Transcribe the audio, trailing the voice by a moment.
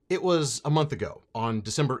It was a month ago, on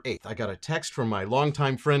December 8th, I got a text from my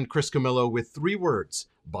longtime friend Chris Camillo with 3 words: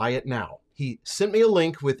 buy it now. He sent me a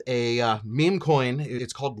link with a meme coin.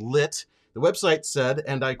 It's called LIT. The website said,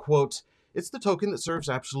 and I quote, "It's the token that serves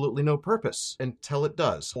absolutely no purpose until it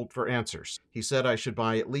does. Hold for answers." He said I should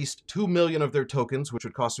buy at least 2 million of their tokens, which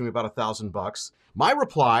would cost me about $1,000. My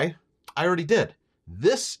reply, I already did.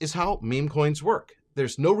 This is how meme coins work.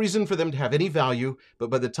 There's no reason for them to have any value, but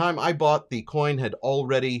by the time I bought, the coin had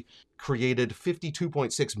already created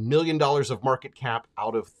 $52.6 million of market cap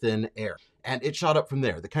out of thin air. And it shot up from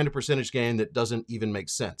there, the kind of percentage gain that doesn't even make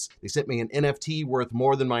sense. They sent me an NFT worth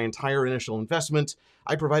more than my entire initial investment.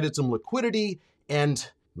 I provided some liquidity and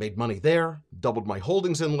made money there, doubled my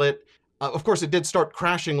holdings in LIT. Of course, it did start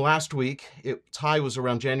crashing last week. Its high was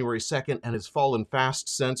around January 2nd and has fallen fast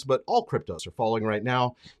since, but all cryptos are falling right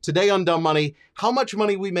now. Today on Dumb Money, how much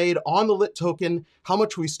money we made on the LIT token, how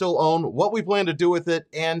much we still own, what we plan to do with it,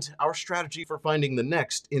 and our strategy for finding the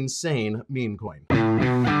next insane meme coin.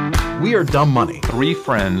 We are Dumb Money. 3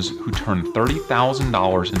 friends who turned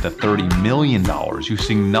 $30,000 into $30 million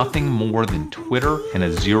using nothing more than Twitter and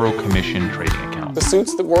a zero commission trading account. The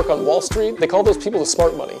suits that work on Wall Street, they call those people the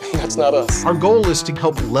smart money. That's not us. Our goal is to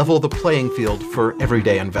help level the playing field for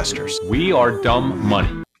everyday investors. We are Dumb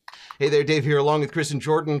Money. Hey there, Dave here, along with Chris and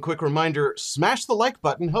Jordan. Quick reminder, smash the like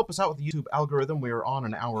button. Help us out with the YouTube algorithm. We are on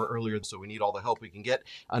an hour earlier, so we need all the help we can get.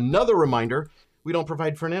 Another reminder, we don't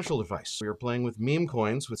provide financial advice. We are playing with meme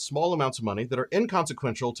coins with small amounts of money that are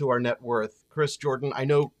inconsequential to our net worth. Chris, Jordan, I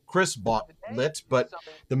know Chris bought LIT, but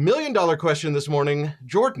the $1 million question this morning,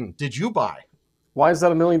 Jordan, did you buy? Why is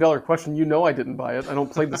that $1 million question? You know I didn't buy it. I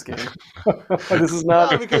don't play this game. This is not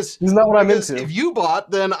what I'm into. If you bought,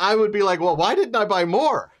 then I would be like, well, why didn't I buy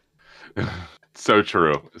more? So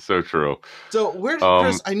true. So true. So where did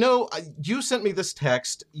Chris, I know you sent me this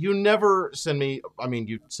text. You never send me,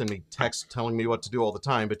 you send me texts telling me what to do all the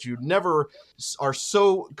time, but you never are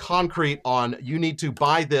so concrete on you need to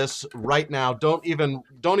buy this right now. Don't even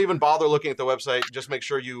bother looking at the website. Just make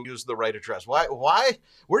sure you use the right address. Why,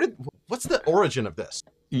 what's the origin of this?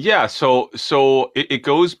 Yeah. So it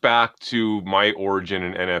goes back to my origin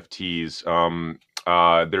in NFTs.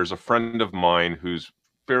 There's a friend of mine who's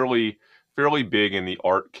fairly big in the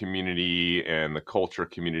art community and the culture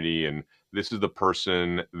community. And this is the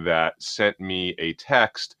person that sent me a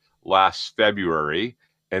text last February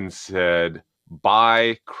and said,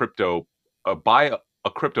 buy a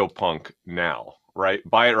CryptoPunk now, right?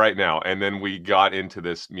 Buy it right now. And then we got into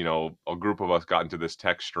this, a group of us got into this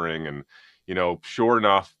text string and, sure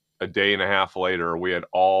enough, a day and a half later, we had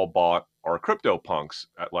all bought our CryptoPunks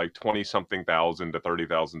at like 20-something thousand to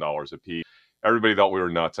 $30,000 a piece. Everybody thought we were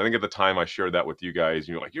nuts. I think at the time I shared that with you guys. And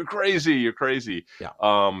you're like, you're crazy. Yeah.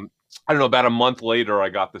 I don't know, about a month later, I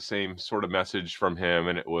got the same sort of message from him.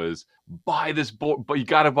 And it was, buy this board, but you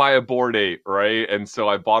got to buy a Bored Ape, right? And so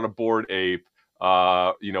I bought a Bored Ape,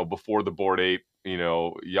 before the Bored Ape,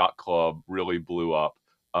 Yacht Club really blew up.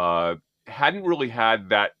 Hadn't really had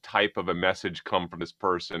that type of a message come from this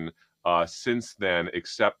person since then,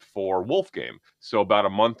 except for Wolf Game. So about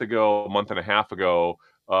a month and a half ago,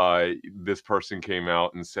 this person came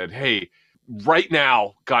out and said, hey, right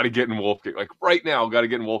now, got to get in Wolf Game. Like right now, got to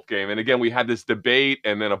get in Wolf Game. And again, we had this debate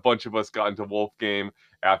and then a bunch of us got into Wolf Game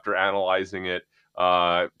after analyzing it,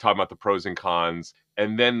 talking about the pros and cons.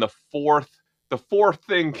 And then the fourth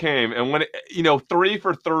thing came. And when, 3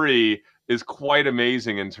 for 3 is quite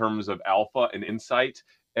amazing in terms of alpha and insight.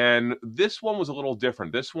 And this one was a little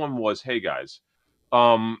different. This one was, hey guys,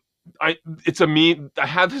 it's a meme. I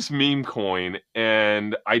have this meme coin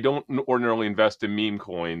and I don't ordinarily invest in meme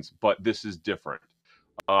coins, but this is different.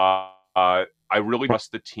 I really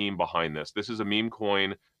trust the team behind this. This is a meme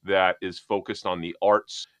coin that is focused on the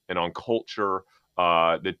arts and on culture.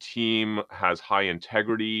 The team has high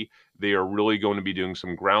integrity. They are really going to be doing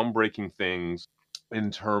some groundbreaking things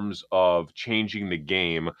in terms of changing the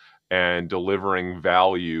game and delivering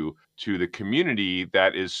value to the community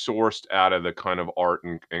that is sourced out of the kind of art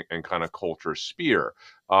and kind of culture sphere.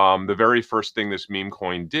 The very first thing this meme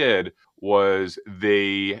coin did was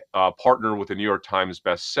they partnered with a New York Times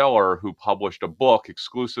bestseller who published a book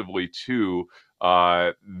exclusively to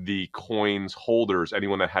the coin's holders,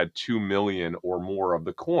 anyone that had 2 million or more of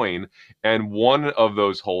the coin. And one of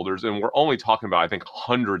those holders, and we're only talking about, I think,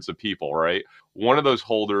 hundreds of people, right? One of those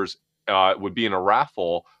holders would be in a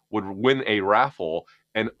raffle, would win a raffle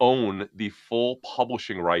and own the full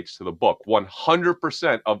publishing rights to the book.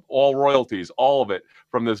 100% of all royalties, all of it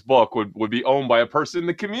from this book would be owned by a person in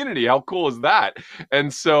the community. How cool is that?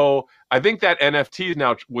 And so I think that NFT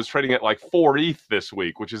now was trading at like 4 ETH this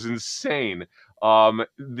week, which is insane.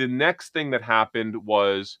 The next thing that happened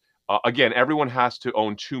was, again, everyone has to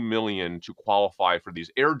own 2 million to qualify for these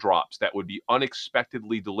airdrops that would be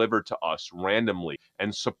unexpectedly delivered to us randomly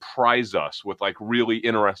and surprise us with like really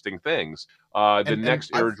interesting things. The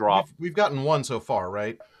next airdrop, we've gotten one so far,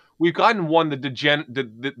 right? We've gotten one, the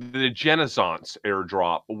Degenaissance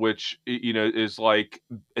airdrop, which is like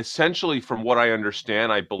essentially, from what I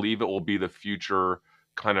understand, I believe it will be the future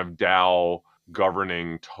kind of DAO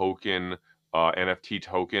governing token, NFT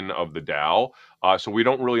token of the DAO. So we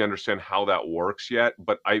don't really understand how that works yet,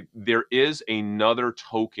 but there is another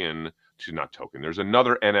token, not token. There's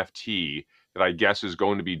another NFT that I guess is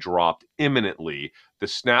going to be dropped imminently. The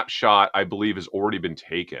snapshot, I believe, has already been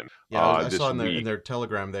taken. Yeah, I saw in their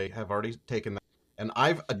Telegram they have already taken that. And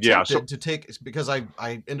I've attempted to take, because I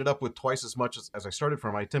ended up with twice as much as I started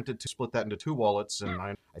from. I attempted to split that into 2 wallets, and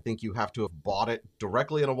I think you have to have bought it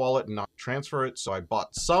directly in a wallet and not transfer it. So I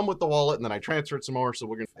bought some with the wallet, and then I transferred some more. So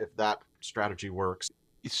we're going to, if that strategy works.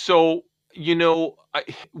 So,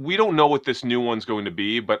 we don't know what this new one's going to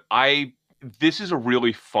be, but this is a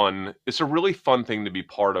really fun thing to be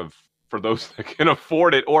part of for those that can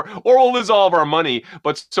afford it, or we'll lose all of our money.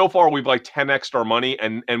 But so far we've like 10x'd our money.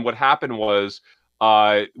 And what happened was,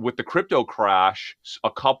 with the crypto crash, a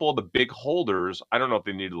couple of the big holders, I don't know if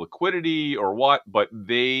they needed liquidity or what, but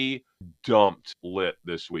they dumped Lit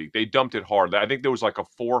this week. They dumped it hard. I think there was like a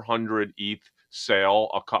 400 ETH sale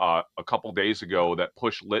a couple days ago that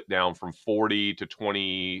pushed Lit down from 40 to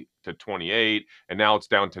 20 to 28, and now it's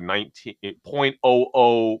down to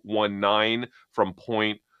 0.0019 from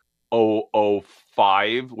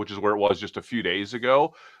 0.005, which is where it was just a few days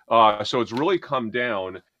ago. So it's really come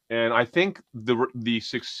down, and I think the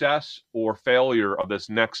success or failure of this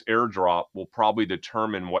next airdrop will probably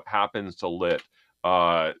determine what happens to Lit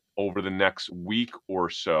over the next week or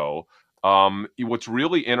so. What's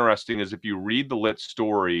really interesting is if you read the Lit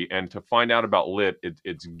story, and to find out about Lit,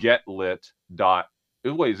 it's getlit.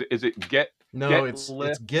 Wait, is it get? No, it's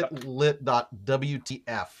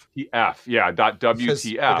getlit.wtf. Yeah,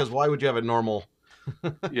 .wtf. Because why would you have a normal?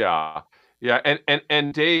 Yeah.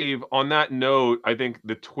 And Dave, on that note, I think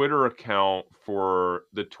the Twitter account for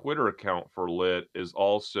Lit is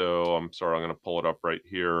also. I'm sorry, I'm going to pull it up right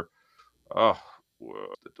here. Oh,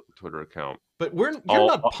 the Twitter account. But you're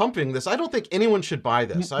not pumping this. I don't think anyone should buy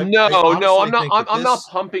this. I'm not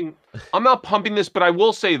pumping. I'm not pumping this, but I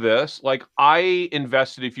will say this: like, I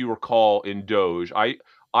invested, if you recall, in Doge.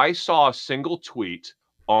 I saw a single tweet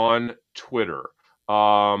on Twitter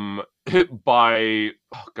by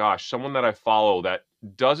someone that I follow that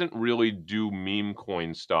doesn't really do meme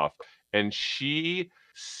coin stuff, and she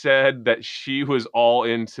said that she was all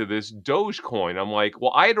into this Dogecoin. I'm like,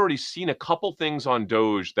 well, I had already seen a couple things on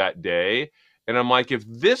Doge that day, and I'm like, if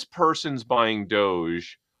this person's buying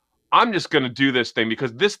Doge, I'm just going to do this thing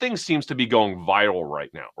because this thing seems to be going viral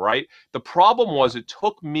right now, right? The problem was, it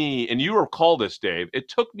took me, and you recall this, Dave, it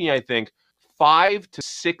took me, I think, 5 to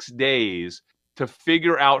 6 days to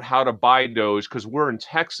figure out how to buy Doge, because we're in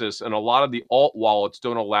Texas and a lot of the alt wallets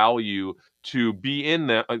don't allow you to be in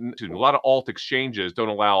a lot of alt exchanges don't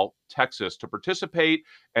allow Texas to participate.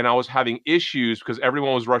 And I was having issues because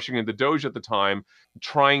everyone was rushing into Doge at the time,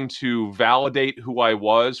 trying to validate who I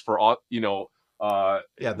was for, with a lot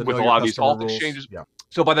of these alt exchanges. Yeah.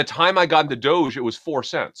 So by the time I got into Doge, it was 4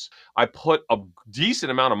 cents. I put a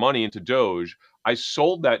decent amount of money into Doge. I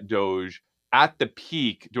sold that Doge at the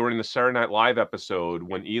peak during the Saturday Night Live episode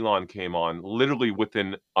when Elon came on. Literally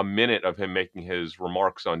within a minute of him making his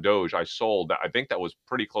remarks on Doge, I sold that. I think that was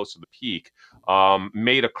pretty close to the peak.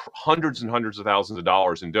 Made hundreds and hundreds of thousands of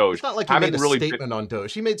dollars in Doge. It's not like he made a statement on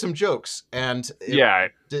Doge. He made some jokes, and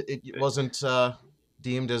it wasn't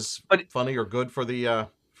deemed as funny or good for the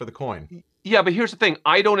coin. Yeah, but here's the thing.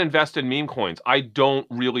 I don't invest in meme coins. I don't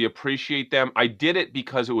really appreciate them. I did it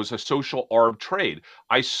because it was a social arb trade.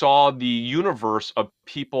 I saw the universe of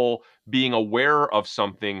people being aware of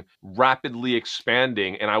something rapidly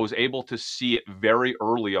expanding, and I was able to see it very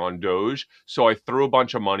early on Doge. So I threw a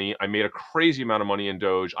bunch of money. I made a crazy amount of money in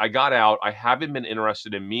Doge. I got out. I haven't been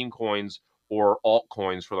interested in meme coins or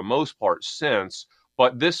altcoins for the most part since.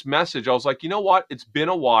 But this message, I was like, you know what? It's been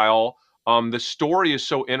a while. The story is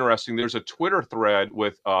so interesting. There's a Twitter thread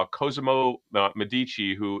with Cosimo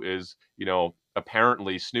Medici, who is,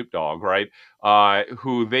 apparently Snoop Dogg, right?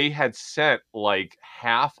 Who they had sent like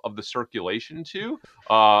half of the circulation to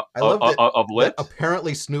I love of Lit. That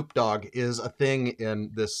apparently Snoop Dogg is a thing in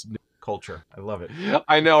this culture. I love it.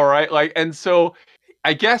 I know, right? Like, and so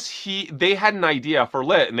I guess they had an idea for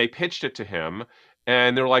Lit, and they pitched it to him,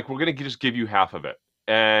 and they're like, we're going to just give you half of it.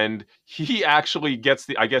 and he actually gets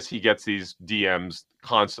I guess he gets these DMs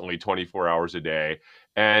constantly 24 hours a day.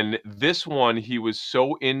 And this one, he was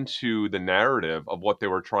so into the narrative of what they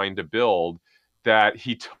were trying to build that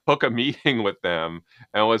he took a meeting with them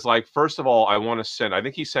and was like, first of all, I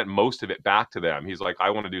think he sent most of it back to them. He's like, I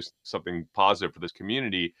want to do something positive for this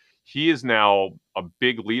community. He is now a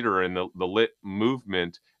big leader in the lit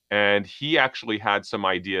movement. And he actually had some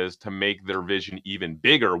ideas to make their vision even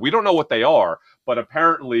bigger. We don't know what they are, but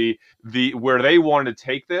apparently where they wanted to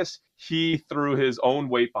take this, he threw his own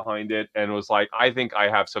weight behind it and was like, I think I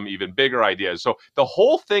have some even bigger ideas. So the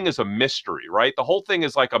whole thing is a mystery, right? The whole thing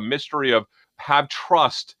is like a mystery of have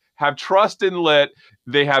trust in lit.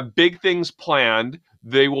 They have big things planned.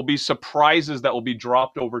 They will be surprises that will be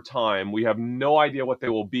dropped over time. We have no idea what they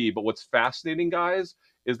will be. But what's fascinating, guys,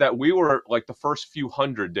 is that we were like the first few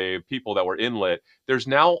hundred, Dave, people that were in lit. There's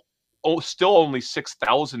now still only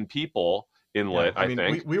 6,000 people in lit, I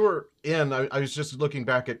think. We were in, I was just looking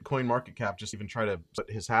back at CoinMarketCap, just even try to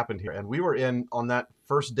what has happened here. And we were in on that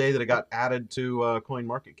first day that it got added to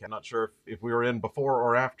CoinMarketCap. Not sure if we were in before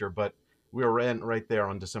or after, but we were in right there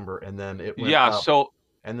on December. And then it went up, so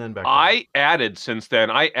and then back I added since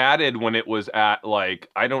then. I added when it was at like,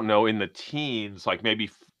 I don't know, in the teens, like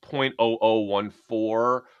maybe 0.0014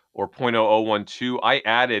 or 0.0012. I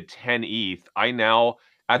added 10 ETH. I now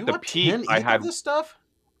at the peak I had this stuff.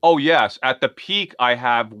 Oh yes, at the peak I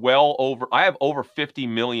have over 50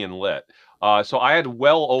 million lit. So I had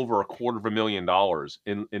well over $250,000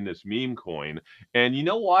 in this meme coin. And you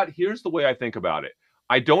know what? Here's the way I think about it.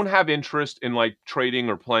 I don't have interest in like trading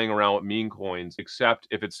or playing around with meme coins, except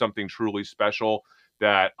if it's something truly special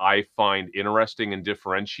that I find interesting and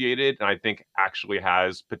differentiated, and I think actually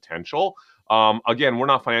has potential. Again, we're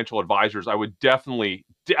not financial advisors. I would definitely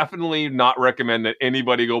not recommend that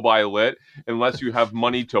anybody go buy lit unless you have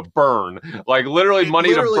money to burn. Like literally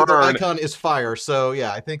money to burn. The icon is fire. So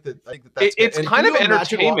yeah, I think that's it's kind of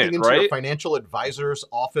entertainment, into right? A financial advisor's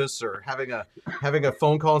office or having a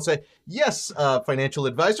phone call and say, "Yes, financial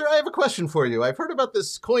advisor, I have a question for you. I've heard about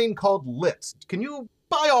this coin called lit. Can you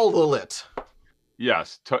buy all the lit?"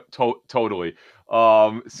 Yes, totally.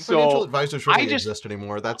 Financial advisors really exist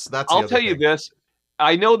anymore. That's. I'll tell you this.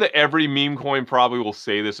 I know that every meme coin probably will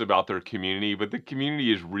say this about their community, but the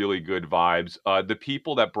community is really good vibes. The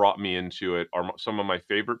people that brought me into it are some of my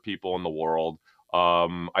favorite people in the world.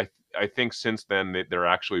 I think since then they're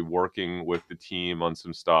actually working with the team on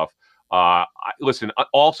some stuff. Listen,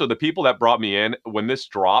 also the people that brought me in when this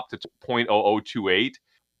dropped to 0.0028.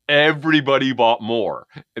 Everybody bought more.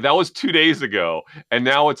 That was 2 days ago. And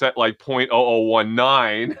now it's at like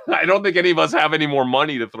 0.0019. I don't think any of us have any more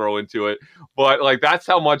money to throw into it. But like that's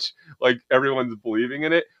how much like everyone's believing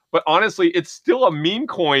in it. But honestly, it's still a meme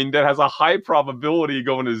coin that has a high probability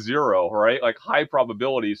going to zero, right? Like high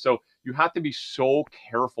probability. So you have to be so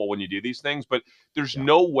careful when you do these things. But there's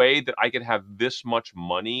no way that I could have this much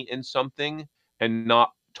money in something and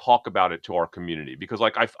not talk about it to our community, because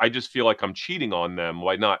like I just feel like I'm cheating on them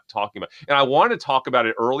by not talking about it. And I wanted to talk about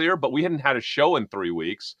it earlier, but we hadn't had a show in 3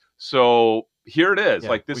 weeks. So here it is.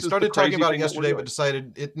 Like this we started talking about it yesterday, but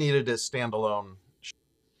decided it needed a standalone.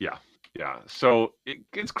 Yeah. So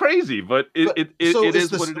it's crazy, but it is what it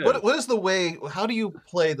is. What is the way? How do you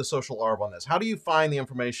play the social arb on this? How do you find the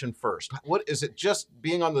information first? What is it? Just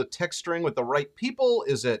being on the text string with the right people?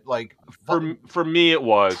 Is it like for me? It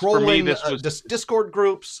was trolling, for me. This was Discord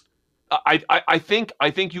groups. I think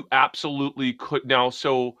you absolutely could now.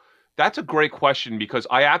 So that's a great question, because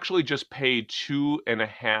I actually just paid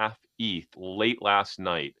 2.5 ETH late last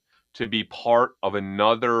night to be part of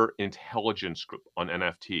another intelligence group on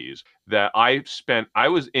NFTs that I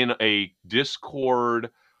was in a Discord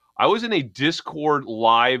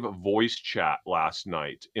live voice chat last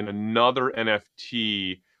night in another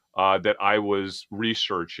NFT that I was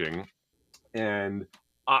researching. And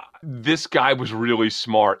this guy was really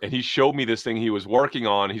smart, and he showed me this thing he was working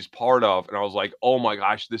on, he's part of, and I was like, oh my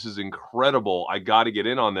gosh, this is incredible. I got to get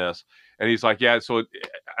in on this. And he's like, yeah,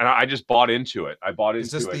 and I just bought into it.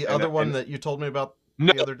 Is this the other one that you told me about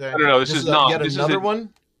the other day? No, this is not. Yet another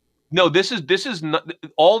one? No, this is not.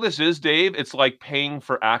 All this is, Dave, it's like paying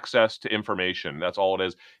for access to information. That's all it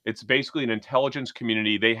is. It's basically an intelligence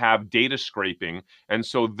community. They have data scraping, and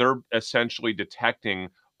so they're essentially detecting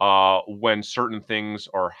when certain things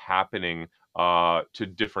are happening to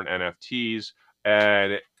different NFTs.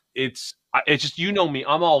 And it's just, you know me,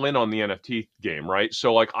 I'm all in on the NFT game, right?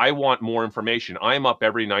 So like I want more information. I'm up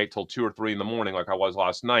every night till 2 or 3 in the morning, like I was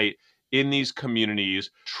last night, in these communities,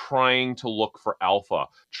 trying to look for alpha,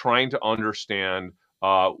 trying to understand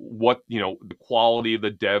what, the quality of the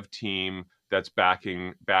dev team, that's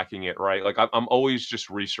backing it, right? Like I'm always just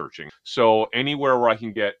researching. So anywhere where I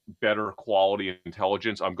can get better quality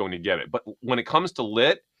intelligence, I'm going to get it. But when it comes to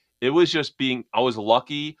lit, it was just I was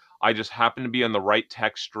lucky. I just happened to be on the right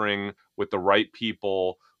text string with the right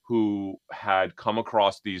people who had come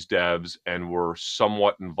across these devs and were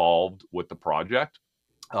somewhat involved with the project.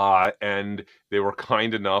 And they were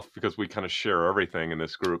kind enough, because we kind of share everything in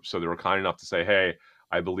this group. So they were kind enough to say, hey,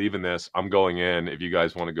 I believe in this. I'm going in. If you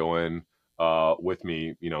guys want to go in with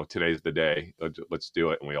me, today's the day. Let's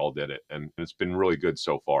do it. And we all did it. And it's been really good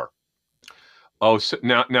so far. Oh, so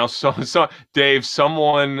now, so Dave,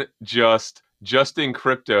 someone just in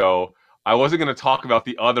crypto. I wasn't going to talk about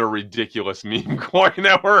the other ridiculous meme coin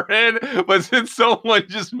that we're in, but since someone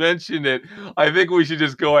just mentioned it, I think we should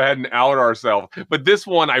just go ahead and out ourselves. But this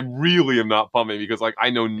one, I really am not pumping, because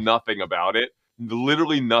I know nothing about it,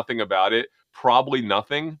 literally nothing about it, probably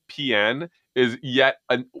nothing. PN is yet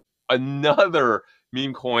another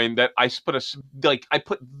meme coin that I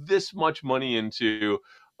put this much money into.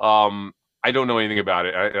 I don't know anything about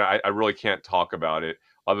it. I really can't talk about it.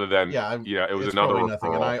 Other than, it was another referral.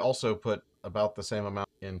 Nothing, and I also put about the same amount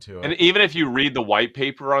into it. And even if you read the white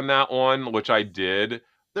paper on that one, which I did,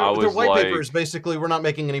 their white paper is basically, we're not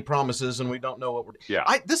making any promises, and we don't know what we're. Yeah.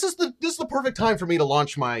 This is the perfect time for me to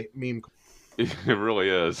launch my meme. It really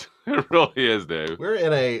is. It really is, Dave. We're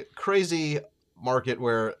in a crazy market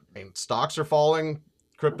where stocks are falling,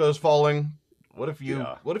 crypto's falling. What if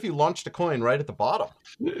you launched a coin right at the bottom?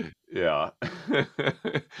 Yeah.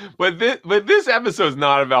 but this episode's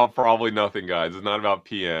not about probably nothing, guys. It's not about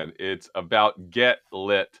PN. It's about Get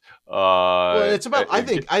Lit. Well, it's about I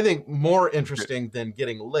think more interesting than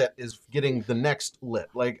getting lit is getting the next lit.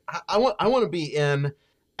 Like I want to be in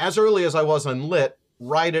as early as I was on lit,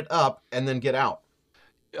 ride it up, and then get out.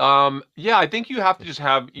 Yeah, I think you have to just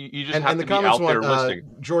have have to be out there listening.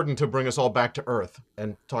 Jordan to bring us all back to earth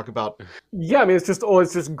and talk about. Yeah, I mean it's just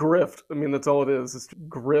grift. I mean that's all it is. It's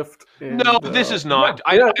grift. And, no, this is not.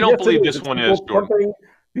 I don't believe this one is, Jordan.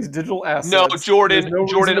 These digital assets. No, Jordan.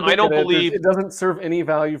 I don't believe it doesn't serve any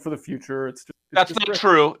value for the future. That's not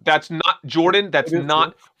true. That's not Jordan. That's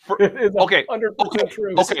not. Okay. 100%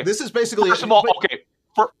 true. Okay. This is basically. First of all, okay.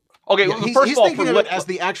 He's thinking of it as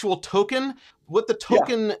the actual token. What the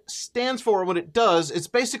token stands for, what it does, it's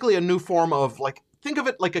basically a new form of think of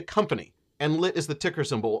it like a company. And lit is the ticker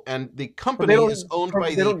symbol, and the company is owned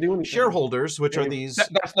by the shareholders, which are these.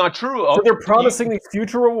 That's not true. So they're promising these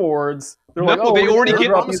future rewards. They're they already get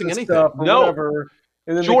promising anything. Whatever.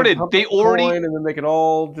 And then Jordan, they already, and then they can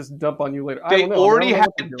all just dump on you later. They already had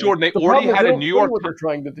Jordan. They already had a New York. What they're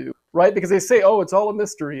trying to do, right? Because they say, "Oh, it's all a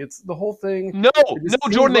mystery. It's the whole thing." No,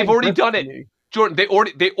 Jordan. They've already done it. Jordan,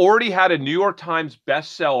 they already had a New York Times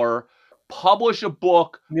bestseller, publish a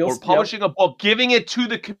book publishing a book, giving it to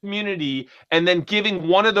the community, and then giving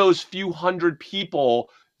one of those few hundred people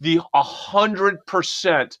the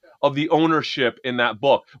 100% of the ownership in that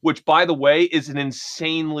book, which, by the way, is an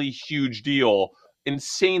insanely huge deal.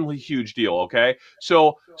 Okay,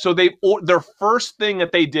 so their first thing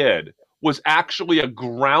that they did was actually a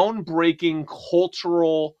groundbreaking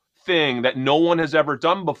cultural thing that no one has ever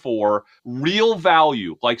done before. Real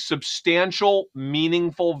value, like substantial,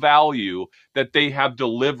 meaningful value that they have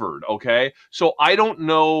delivered. Okay, so I don't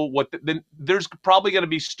know what there's probably going to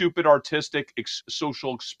be stupid artistic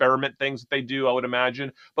social experiment things that they do, I would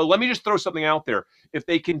imagine. But let me just throw something out there. If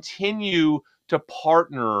they continue to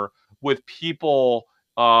partner with people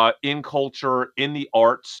in culture, in the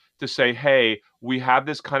arts, to say, hey, we have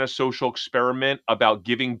this kind of social experiment about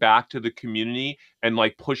giving back to the community and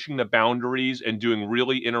pushing the boundaries and doing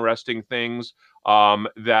really interesting things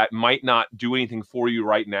that might not do anything for you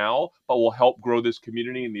right now, but will help grow this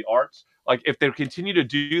community in the arts. If they continue to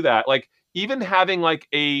do that, even having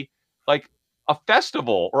a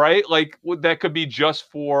festival, right? That could be just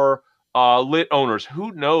for lit owners.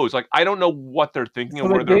 Who knows? I don't know what they're thinking and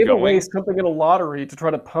where they're going. They gave away something in a lottery to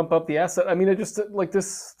try to pump up the asset. I mean, it just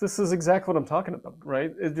this is exactly what I'm talking about,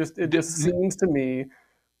 right? It just seems to me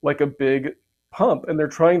like a big pump, and they're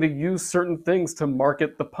trying to use certain things to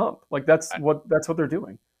market the pump. That's what they're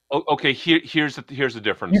doing. Okay, here's the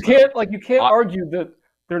difference. You can't argue that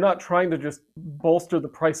they're not trying to just bolster the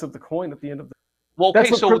price of the coin at the end of the. Well, okay,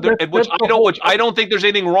 That's so what, there, that's the whole. which I don't think there's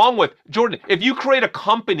anything wrong with. Jordan, if you create a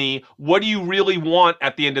company, what do you really want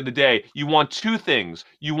at the end of the day? You want two things.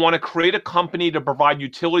 You want to create a company to provide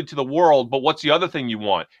utility to the world, but what's the other thing you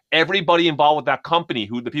want? Everybody involved with that company,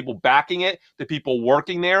 who the people backing it, the people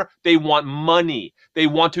working there, they want money. They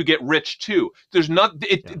want to get rich too. There's not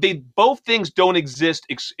they both things don't exist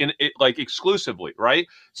like exclusively, right?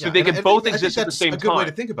 So they can both exist at the same time. That's a good way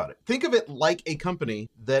to think about it. Think of it like a company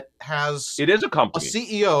that has It is a a company.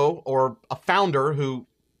 CEO or a founder who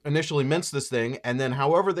initially mints this thing, and then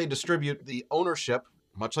however they distribute the ownership,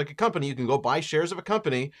 much like a company, you can go buy shares of a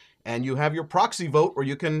company, and you have your proxy vote where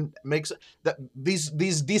you can make that.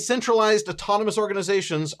 These decentralized autonomous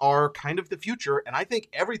organizations are kind of the future, and I think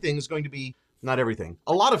everything is going to be, not everything,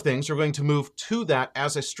 a lot of things are going to move to that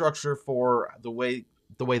as a structure for the way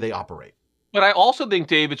they operate. But I also think,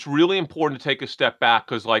 Dave, it's really important to take a step back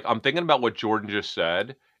because, like, I'm thinking about what Jordan just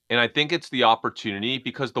said, and I think it's the opportunity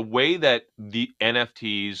because the way that the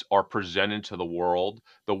NFTs are presented to the world,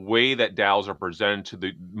 the way that DAOs are presented to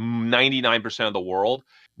the 99% of the world,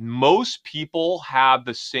 most people have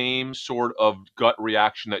the same sort of gut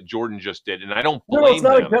reaction that Jordan just did, and I don't No, it's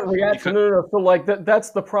blame not a them. gut reaction. No. So like that's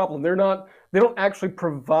the problem. They don't actually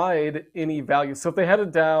provide any value. So if they had a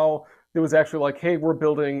DAO that was actually like, hey, we're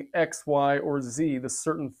building X, Y, or Z, this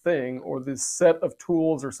certain thing, or this set of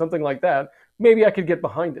tools or something like that, maybe I could get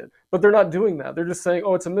behind it. But they're not doing that. They're just saying,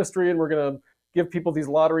 oh, it's a mystery and we're going to give people these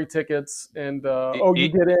lottery tickets and, you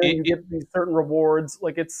get in, you get these certain rewards.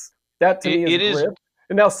 Like that to me is grift.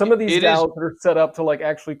 And now some of these DAOs that are set up to like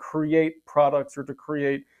actually create products or to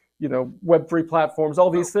create, Web3 platforms,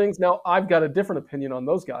 all these things. Now, I've got a different opinion on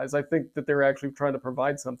those guys. I think that they're actually trying to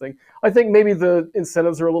provide something. I think maybe the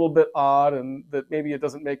incentives are a little bit odd and that maybe it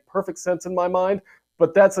doesn't make perfect sense in my mind,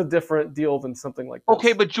 but that's a different deal than something like this.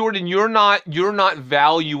 Okay, but Jordan, you're not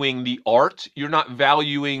valuing the art. You're not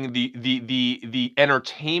valuing the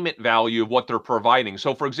entertainment value of what they're providing.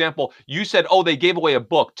 So, for example, you said, "Oh, they gave away a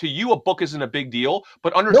book." To you, a book isn't a big deal.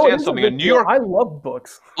 But understand something: I love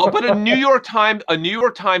books. But a New York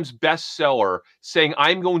Times bestseller saying,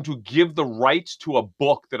 "I'm going to give the rights to a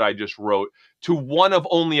book that I just wrote to one of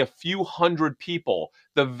only a few hundred people."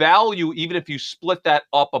 The value, even if you split that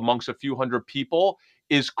up amongst a few hundred people,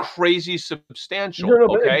 is crazy substantial.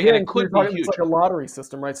 Okay, again, and it could be huge. It's like a lottery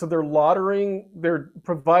system, right? So they're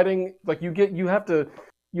providing, like you have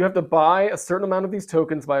to buy a certain amount of these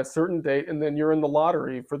tokens by a certain date, and then you're in the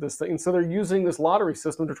lottery for this thing. And so they're using this lottery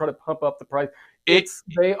system to try to pump up the price.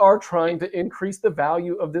 They are trying to increase the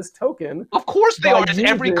value of this token. Of course they are.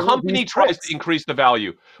 Every company tries to increase the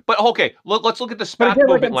value. But okay, let's look at the SPAC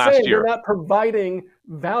movement last year. They're not providing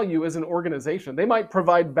value as an organization. They might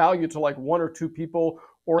provide value to like one or two people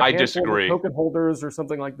or a handful of token holders or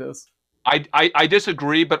something like this. I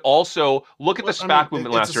disagree, but also look at the SPAC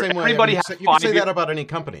movement last year. Everybody has you could say that about any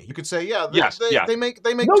company. You could say, they make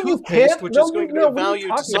toothpaste, which is going to be of value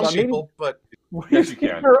to some people, but yes, you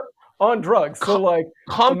can. On drugs, so like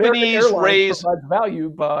companies raise value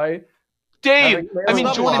by Dave. I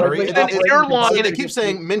mean, Jordan, an airline. They keep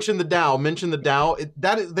saying mention the DAO.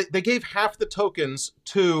 They gave half the tokens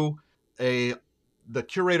to the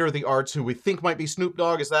curator of the arts, who we think might be Snoop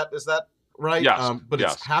Dogg. Is that right? Yes. But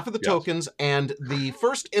it's half of the tokens, and the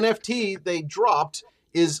first NFT they dropped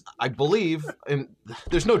is, I believe, and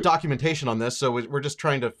there's no documentation on this, so we're just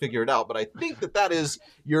trying to figure it out. But I think that is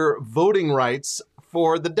your voting rights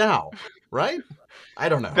for the DAO, right? I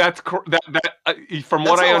don't know. That's from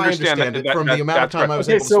what I understand it, from the amount of time I was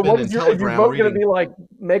able to spend in Telegram vote going to be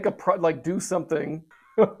like do something?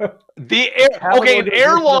 An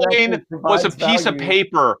airline was a piece of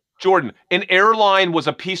paper. Jordan, an airline was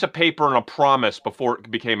a piece of paper and a promise before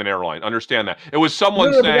it became an airline. Understand that. It was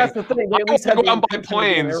someone saying, that's the thing. They at least have go and buy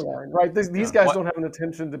planes. Airline, right? These guys don't have an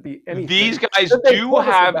intention to be anything. These guys do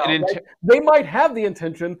have an intention. They might have the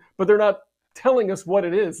intention, but they're not telling us what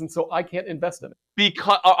it is, and so I can't invest in it.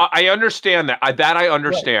 Because I understand that. I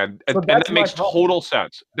understand, right. And that makes total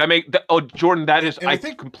sense. Jordan, I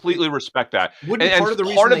completely respect that. Wouldn't part of the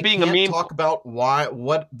reason they can't talk about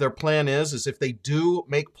what their plan is if they do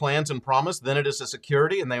make plans and promise, then it is a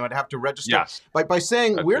security, and they would have to register. Yes. By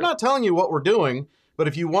saying we're not telling you what we're doing, but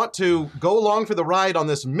if you want to go along for the ride on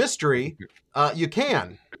this mystery, you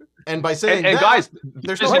can. And by saying and guys,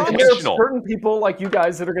 there's there are certain people like you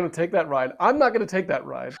guys that are going to take that ride. I'm not going to take that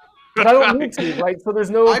ride, but I don't need to, right? So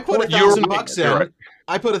there's no. I put $1,000 in. Right.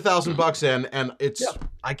 I put $1,000 in, and it's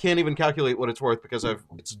I can't even calculate what it's worth because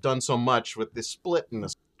it's done so much with this split and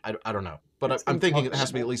this. I don't know, but I'm thinking it has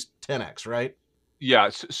to be at least 10x, right? Yeah.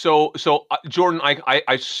 So Jordan,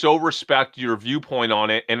 I so respect your viewpoint on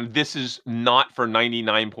it, and this is not for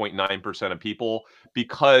 99.9% of people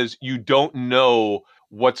because you don't know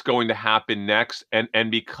what's going to happen next, and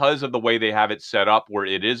because of the way they have it set up, where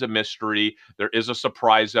it is a mystery, there is a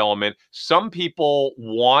surprise element. Some people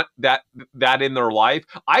want that in their life.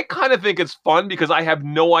 I kind of think it's fun because I have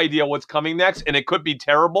no idea what's coming next, and it could be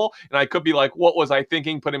terrible, and I could be like, "What was I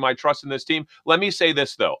thinking? Putting my trust in this team." Let me say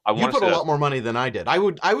this though. I You want to put say a this. lot more money than I did. I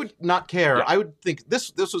would not care. Yeah. I would think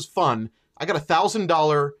this was fun. I got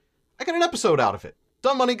 $1,000. I got an episode out of it.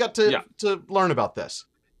 Dumb Money got to learn about this.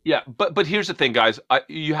 Yeah, but here's the thing, guys.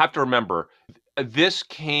 You have to remember, this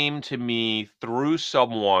came to me through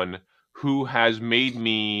someone who has made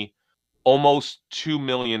me almost $2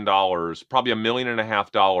 million, probably $1.5 million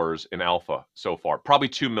in alpha so far. Probably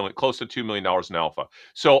 2 million, close to $2 million in alpha.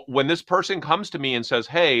 So when this person comes to me and says,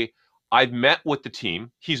 "Hey, I've met with the team,"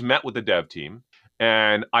 he's met with the dev team,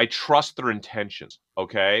 and I trust their intentions.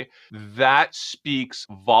 Okay, that speaks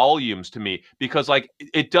volumes to me because, like,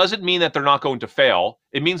 it doesn't mean that they're not going to fail.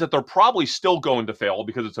 It means that they're probably still going to fail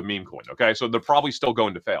because it's a meme coin. Okay, so they're probably still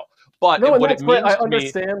going to fail. But No, and what it that's great. means I to me,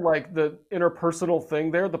 understand like the interpersonal thing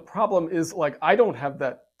there. The problem is like I don't have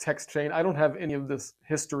that text chain. I don't have any of this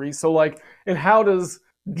history. So like, and how does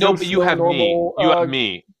no, Joe but you Schmo have me. normal You have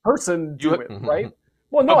me. person You do ha- it, right?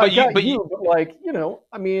 Well, no, but I've you, got but you, but like, you know,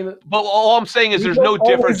 I mean, But all I'm saying is we there's don't no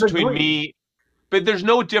difference always between agree. me. But there's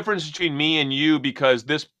no difference between me and you because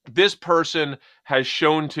this person has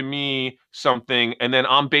shown to me something, and then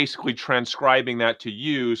I'm basically transcribing that to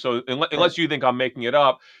you. So unless you think I'm making it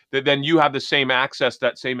up, then you have the same access to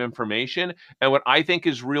that same information. And what I think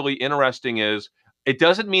is really interesting is it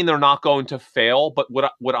doesn't mean they're not going to fail. But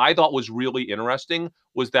what I thought was really interesting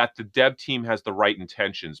was that the dev team has the right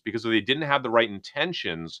intentions. Because if they didn't have the right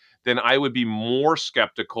intentions, then I would be more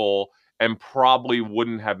skeptical and probably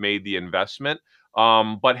wouldn't have made the investment.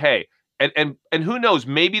 But hey, and who knows?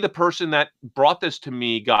 Maybe the person that brought this to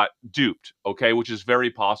me got duped. Okay, which is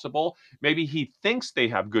very possible. Maybe he thinks they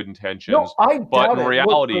have good intentions, No, I but doubt in it. Look,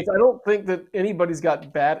 reality, Chris, I don't think that anybody's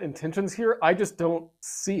got bad intentions here. I just don't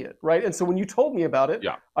see it, right? And so when you told me about it,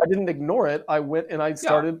 yeah, I didn't ignore it. I went and I yeah,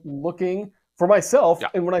 started looking for myself. yeah.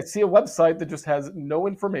 And when I see a website that just has no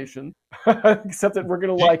information, except that we're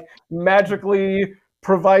going to Do you- like magically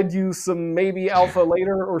provide you some maybe alpha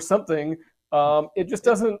later or something, it just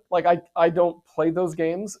doesn't like I don't play those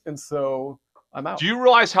games, and so I'm out. Do you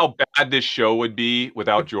realize how bad this show would be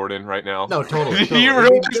without Jordan right now? No, totally. Do totally. you It'd be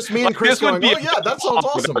realize just me and like, Chris this would going, be "Oh a yeah, that sounds pump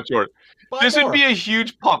awesome." without Jordan. Buy This would more. be a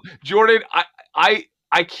huge pump. Jordan,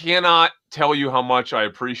 I cannot tell you how much I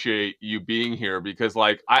appreciate you being here because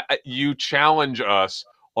like you challenge us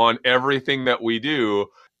on everything that we do,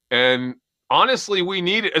 and honestly we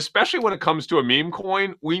need it, especially when it comes to a meme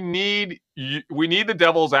coin. We need the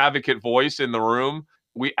devil's advocate voice in the room.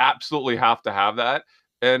 We absolutely have to have that.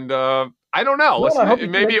 And I don't know. Well, I hope you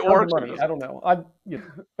Listen, can maybe make it tons of works. money. I don't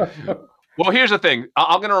know. Well, here's the thing.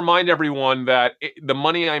 I'm going to remind everyone that the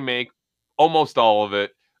money I make, almost all of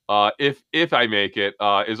it, if I make it,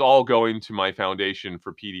 is all going to my foundation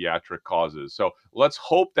for pediatric causes. So let's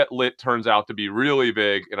hope that Lit turns out to be really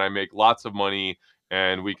big, and I make lots of money,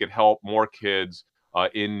 and we could help more kids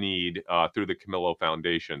in need through the Camillo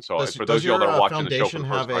Foundation. So for those of y'all that are watching the show for foundation the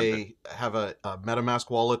first time, have a MetaMask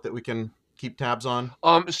wallet that we can keep tabs on? so I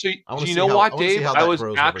want do to you see know how, what, I want to see Dave? how I that was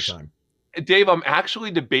grows over actually. time. Dave, I'm actually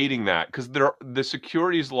debating that because the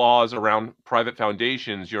securities laws around private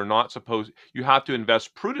foundations, you have to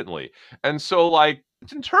invest prudently. And so like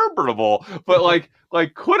it's interpretable, but like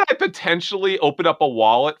could I potentially open up a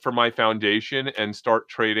wallet for my foundation and start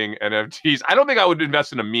trading NFTs? I don't think I would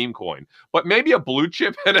invest in a meme coin, but maybe a blue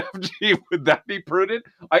chip NFT, would that be prudent?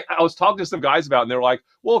 I was talking to some guys about it, and they're like,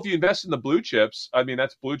 well, if you invest in the blue chips, I mean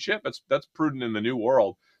that's blue chip, that's prudent in the new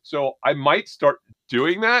world. So I might start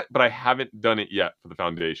doing that, but I haven't done it yet for the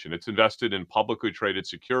foundation. It's invested in publicly traded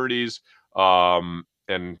securities, and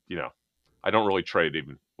I don't really trade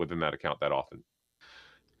even within that account that often.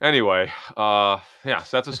 Anyway, yeah,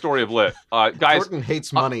 so that's a story of Lit. Guys, Jordan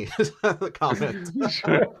hates money. The comment.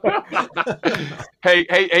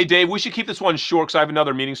 hey, Dave, we should keep this one short because I have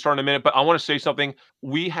another meeting starting in a minute. But I want to say something.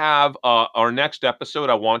 We have our next episode.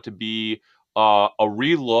 I want to be a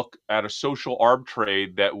relook at a social arb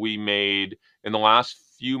trade that we made in the last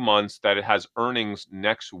few months that it has earnings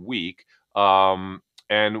next week.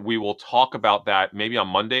 And we will talk about that maybe on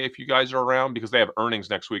Monday if you guys are around because they have earnings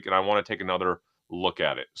next week and I want to take another look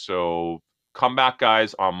at it. So come back,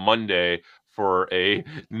 guys, on Monday for a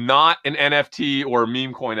not an NFT or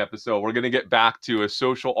meme coin episode. We're going to get back to a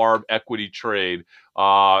social arb equity trade.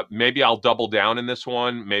 Maybe I'll double down in this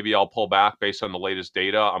one. Maybe I'll pull back based on the latest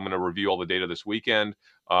data. I'm going to review all the data this weekend,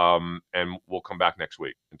 and we'll come back next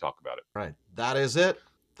week and talk about it. All right. That is it.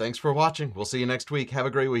 Thanks for watching. We'll see you next week. Have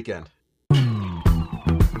a great weekend.